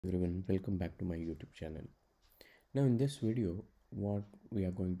Everyone, welcome back to my YouTube channel. Now in this video, what we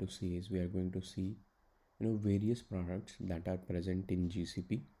are going to see is we are going to see various products that are present in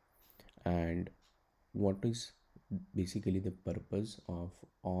GCP and what is basically the purpose of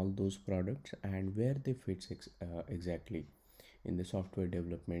all those products and where they fit exactly in the software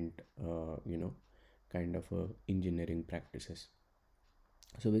development kind of engineering practices.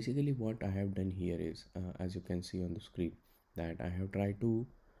 So basically what I have done here is as you can see on the screen that I have tried to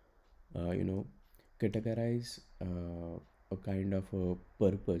uh, you know categorize a kind of a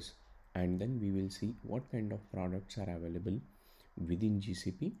purpose, and then we will see what kind of products are available within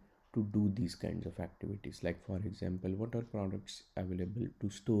GCP to do these kinds of activities. Like for example, what are products available to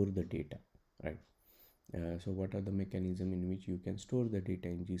store the data, right? So what are the mechanism in which you can store the data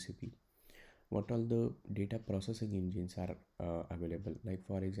in GCP? What all the data processing engines are available? Like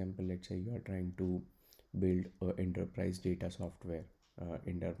for example, let's say you are trying to build a enterprise data software,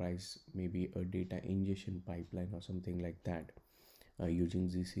 enterprise maybe a data ingestion pipeline or something like that, using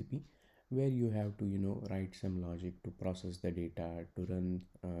GCP, where you have to write some logic to process the data, to run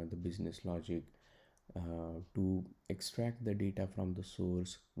the business logic, to extract the data from the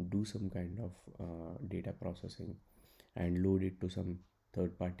source, do some kind of data processing and load it to some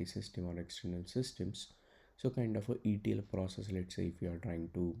third party system or external systems. So kind of a ETL process, let's say, if you are trying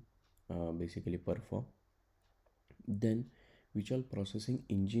to basically perform. Then which all processing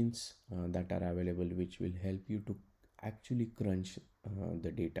engines that are available, which will help you to actually crunch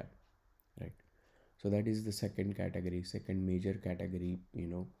the data, right? So that is the second category, second major category,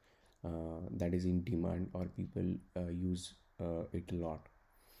 that is in demand or people use it a lot.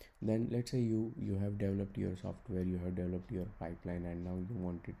 Then let's say you have developed your software, you have developed your pipeline, and now you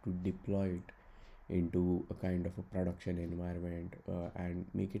wanted to deploy it into a kind of a production environment and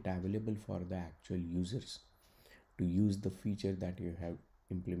make it available for the actual users to use the feature that you have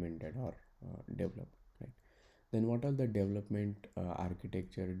implemented or developed, right? Then what are the development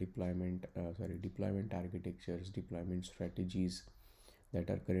architecture deployment deployment architectures, deployment strategies that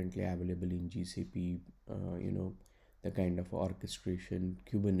are currently available in GCP? The kind of orchestration,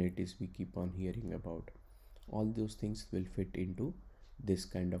 Kubernetes we keep on hearing about, all those things will fit into this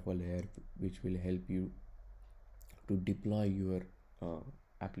kind of a layer, which will help you to deploy your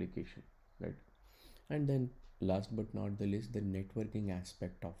application, right? And then last but not the least, the networking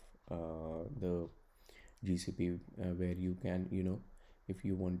aspect of the GCP, where you can if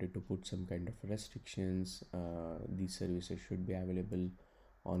you wanted to put some kind of restrictions, these services should be available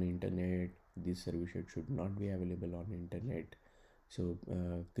on internet, these services should not be available on internet. So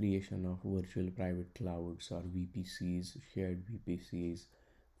creation of virtual private clouds or VPCs, shared VPCs,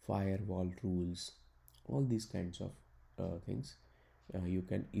 firewall rules, all these kinds of things you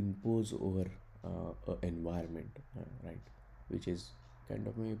can impose over a environment, right? Which is kind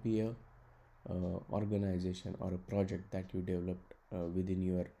of maybe a organization or a project that you developed within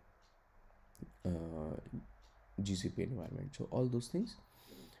your uh, GCP environment. So all those things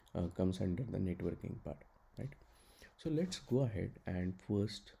comes under the networking part, right? So let's go ahead and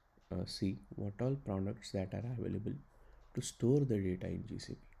first see what all products that are available to store the data in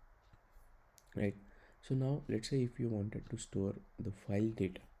GCP, right? So now let's say if you wanted to store the file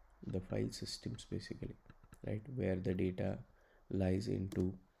data, the file systems basically, right, where the data lies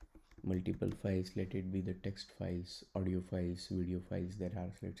into multiple files, let it be the text files, audio files, video files, there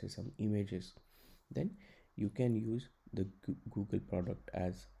are let's say some images, then you can use the Google product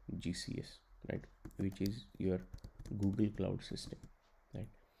as GCS, right, which is your Google Cloud system, right?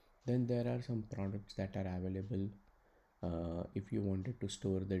 Then there are some products that are available if you wanted to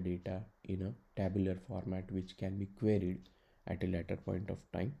store the data in a tabular format which can be queried at a later point of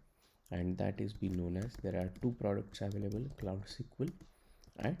time, and that is be known as, there are two products available, Cloud SQL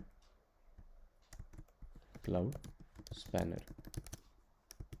and Cloud Spanner.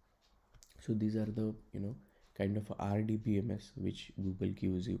 So these are the kind of RDBMS which Google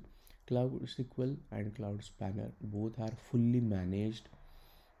gives you. Cloud SQL and Cloud Spanner both are fully managed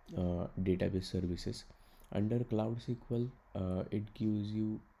database services. Under Cloud SQL, it gives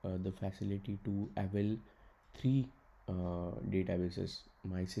you the facility to avail three databases: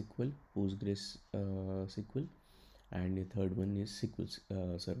 MySQL, Postgres SQL, and the third one is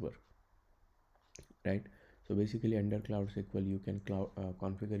SQL Server, right? So basically under Cloud SQL, you can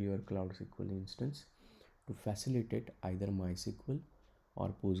configure your Cloud SQL instance to facilitate either MySQL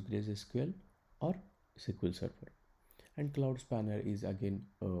or PostgreSQL or SQL Server. And Cloud Spanner is again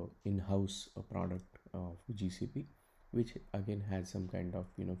in-house product of GCP, which again has some kind of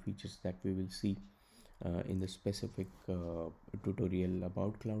features that we will see in the specific tutorial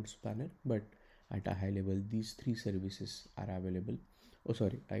about Cloud Spanner. But at a high level, these three services are available Oh,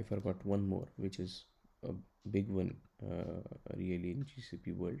 sorry, I forgot one more, which is a big one, really in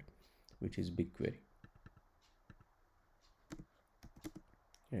GCP world, which is BigQuery,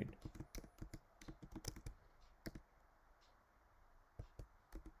 right?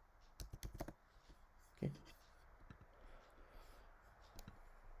 Okay,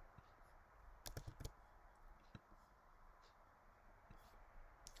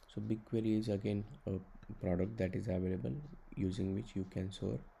 so BigQuery is again a product that is available, using which you can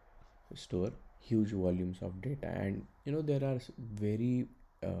store huge volumes of data. And there are very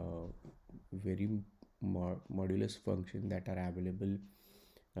uh, very modulus functions that are available,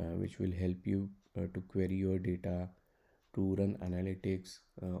 which will help you to query your data, to run analytics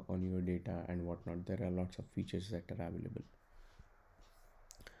on your data and whatnot. There are lots of features that are available.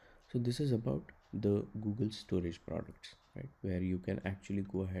 So this is about the Google storage products, right, where you can actually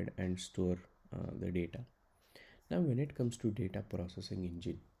go ahead and store the data. Now when it comes to data processing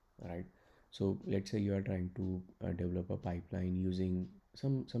engine, right, so let's say you are trying to develop a pipeline using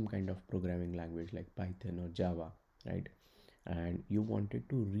some kind of programming language like Python or Java, right, and you wanted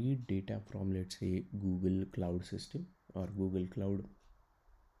to read data from, let's say, Google Cloud System or Google Cloud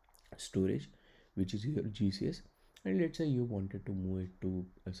Storage, which is your GCS, and let's say you wanted to move it to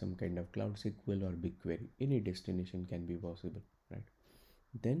some kind of Cloud SQL or BigQuery. Any destination can be possible, right?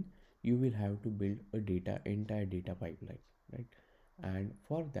 Then you will have to build a entire data pipeline, right? And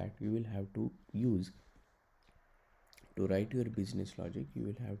for that you will have to use, to write your business logic, you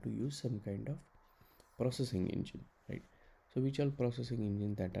will have to use some kind of processing engine, right? So which all processing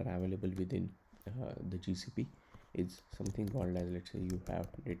engines that are available within the GCP is something called as, let's say you have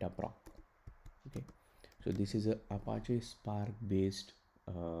Dataproc. Okay, so this is a Apache Spark based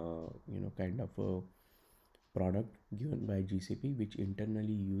kind of a product given by GCP, which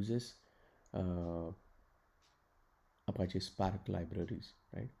internally uses uh, Apache Spark libraries,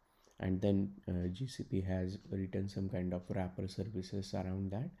 right? And then GCP has written some kind of wrapper services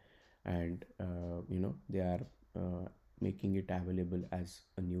around that, and they are making it available as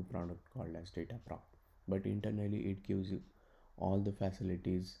a new product called as Dataproc. But internally, it gives you all the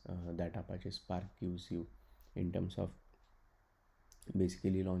facilities that Apache Spark gives you in terms of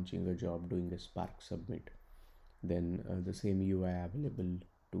basically launching a job, doing a Spark submit, then the same UI available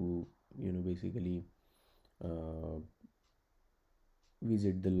to basically uh,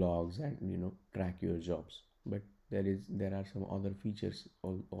 visit the logs and track your jobs. But there are some other features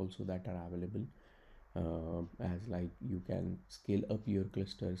also that are available, as like you can scale up your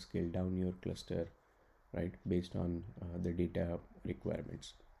cluster, scale down your cluster, right, based on the data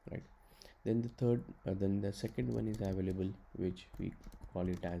requirements, right. Then the second one is available, which we call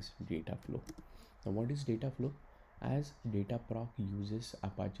it as Dataflow. Now what is Dataflow? As Dataproc uses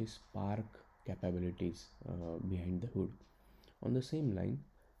Apache Spark capabilities behind the hood. On the same line,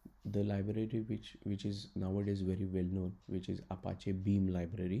 the library which is nowadays very well known, which is Apache Beam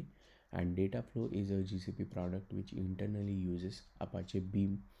library, and Dataflow is a GCP product which internally uses Apache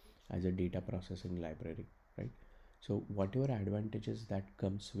Beam as a data processing library, right. So whatever advantages that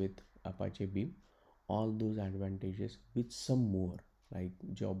comes with Apache Beam, all those advantages with some more, like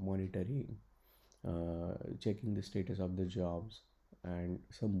job monitoring, checking the status of the jobs, and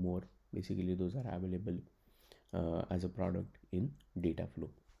some more, basically those are available as a product in Dataflow.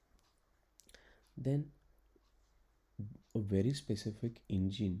 Then a very specific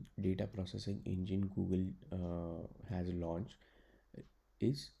engine, data processing engine, Google has launched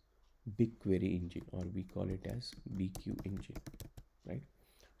is BigQuery engine, or we call it as BQ engine, right.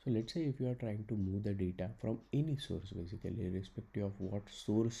 So let's say if you are trying to move the data from any source, basically irrespective of what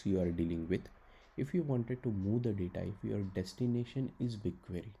source you are dealing with, if you wanted to move the data, if your destination is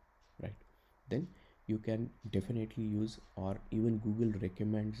BigQuery, right, then you can definitely use, or even Google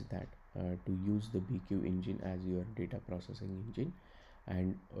recommends that to use the BQ engine as your data processing engine,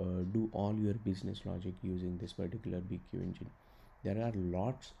 and do all your business logic using this particular BQ engine. There are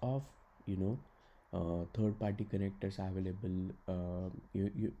lots of third party connectors available.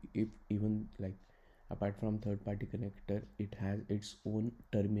 If even like, apart from third party connector, it has its own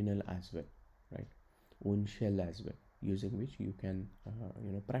terminal as well, right, own shell as well, using which you can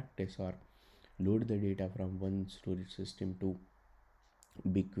practice or load the data from one storage system to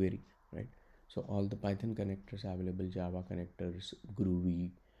BigQuery, right. So all the Python connectors available, Java connectors, Groovy,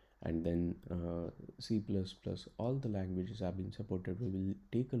 and then C++, all the languages have been supported. We will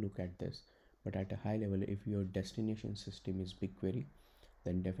take a look at this, but at a high level, if your destination system is BigQuery,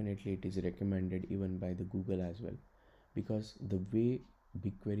 then definitely it is recommended even by the Google as well, because the way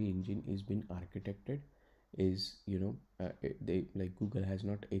BigQuery engine is been architected is, they, like, Google has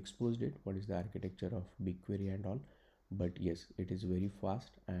not exposed it, what is the architecture of BigQuery and all, but yes, it is very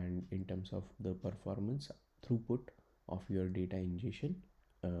fast, and in terms of the performance throughput of your data ingestion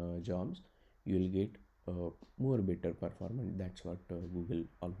jobs, you will get more better performance. That's what Google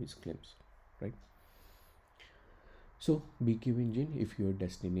always claims, right? So BQ engine, if your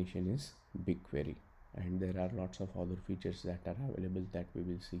destination is BigQuery, and there are lots of other features that are available that we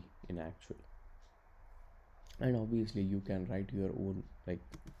will see in actual. And obviously you can write your own, like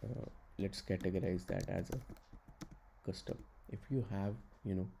let's categorize that as a custom. If you have,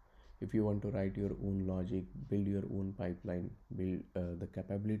 if you want to write your own logic, build your own pipeline, build the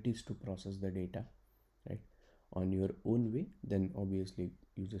capabilities to process the data, right, on your own way, then obviously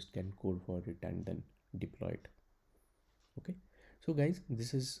you just can code for it and then deploy it. Okay, so guys,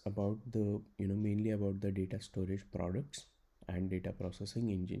 this is about the, mainly about the data storage products and data processing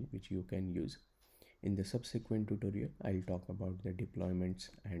engine which you can use. In the subsequent tutorial, I'll talk about the deployments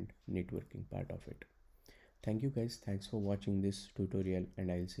and networking part of it. Thank you guys, thanks for watching this tutorial,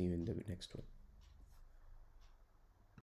 and I'll see you in the next one.